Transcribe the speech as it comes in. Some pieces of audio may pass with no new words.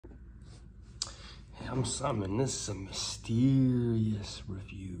and this is a mysterious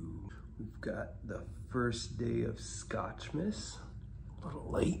review. We've got the first day of Scotchmas. A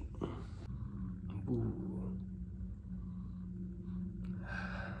little late. Ooh.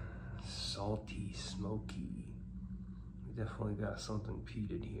 Salty, smoky. We definitely got something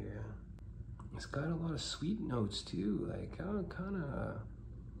peated here. It's got a lot of sweet notes too, like kind of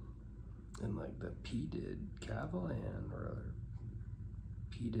in like the peated Cavalan or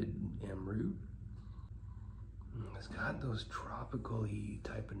peated Amrut. It's got those tropical-y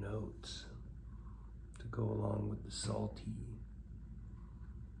type of notes to go along with the salty.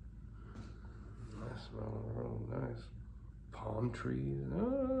 That smells real nice. Palm trees.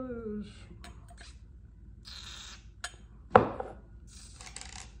 Oh,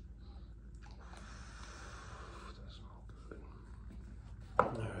 that smells good. All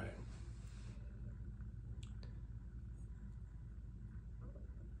right.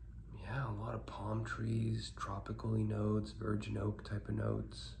 Yeah, a lot of palm trees, tropical-y notes, virgin oak type of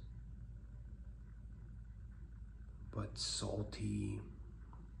notes, but salty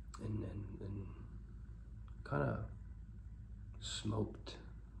and kind of smoked,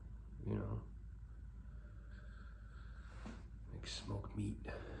 you know, like smoked meat.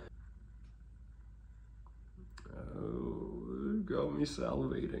 Oh, it got me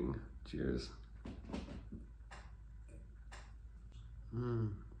salivating. Cheers.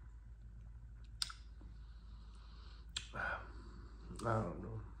 I don't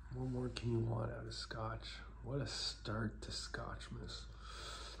know. What more can you want out of Scotch? What a start to Scotchmas.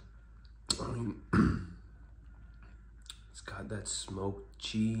 I mean, it's got that smoked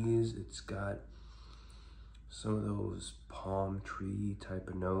cheese. It's got some of those palm tree type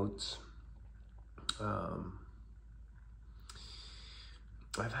of notes.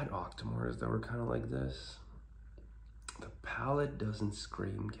 I've had Octomores that were kind of like this. The palate doesn't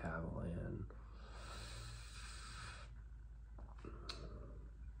scream Cavalan.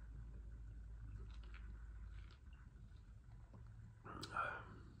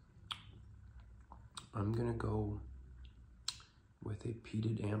 I'm gonna go with a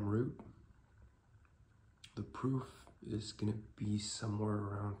peated Amrut. The proof is gonna be somewhere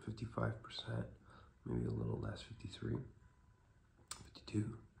around 55%, maybe a little less, 53,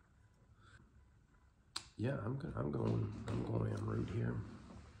 52. Yeah, I'm going Amrut here.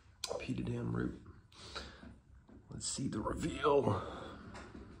 Peated Amrut. Let's see the reveal.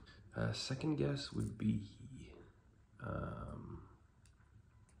 Second guess would be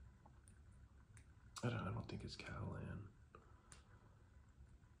I don't think it's Cavalan.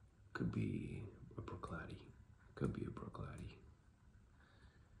 Could be a Brooklady. Could be a Brooklady.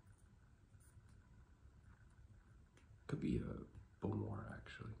 Could be a Beaumont,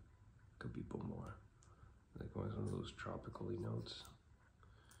 actually. Could be Beaumont. Like one of those tropical-y notes.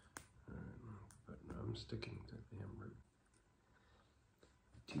 But no, I'm sticking to the Amrut.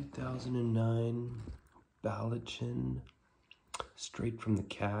 2009 Balachin. Straight from the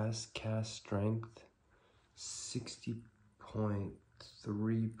cask strength.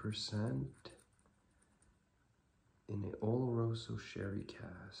 60.3% in an Oloroso sherry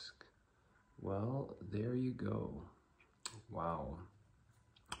cask. Well, there you go. Wow,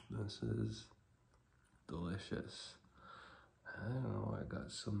 this is delicious. I don't know, I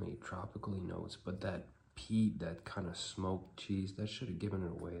got so many tropical notes, but that peat, that kind of smoked cheese, that should have given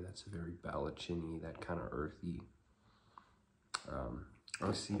it away. That's a very Balachin-y, that kind of earthy.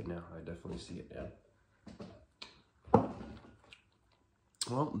 I see it now. I definitely see it now.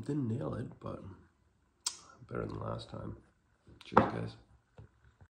 Well, didn't nail it, but better than last time. Cheers, guys.